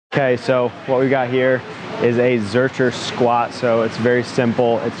Okay, so what we got here is a Zercher squat. So it's very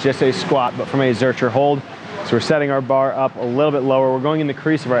simple. It's just a squat, but from a Zercher hold. So we're setting our bar up a little bit lower. We're going in the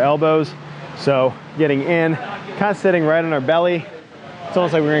crease of our elbows. So getting in, kind of sitting right on our belly. It's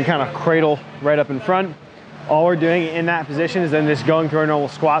almost like we're gonna kind of cradle right up in front. All we're doing in that position is then just going through our normal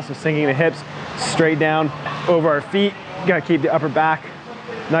squat. So sinking the hips straight down over our feet. You gotta keep the upper back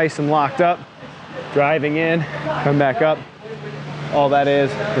nice and locked up. Driving in, come back up. All that is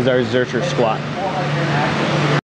our Zercher squat.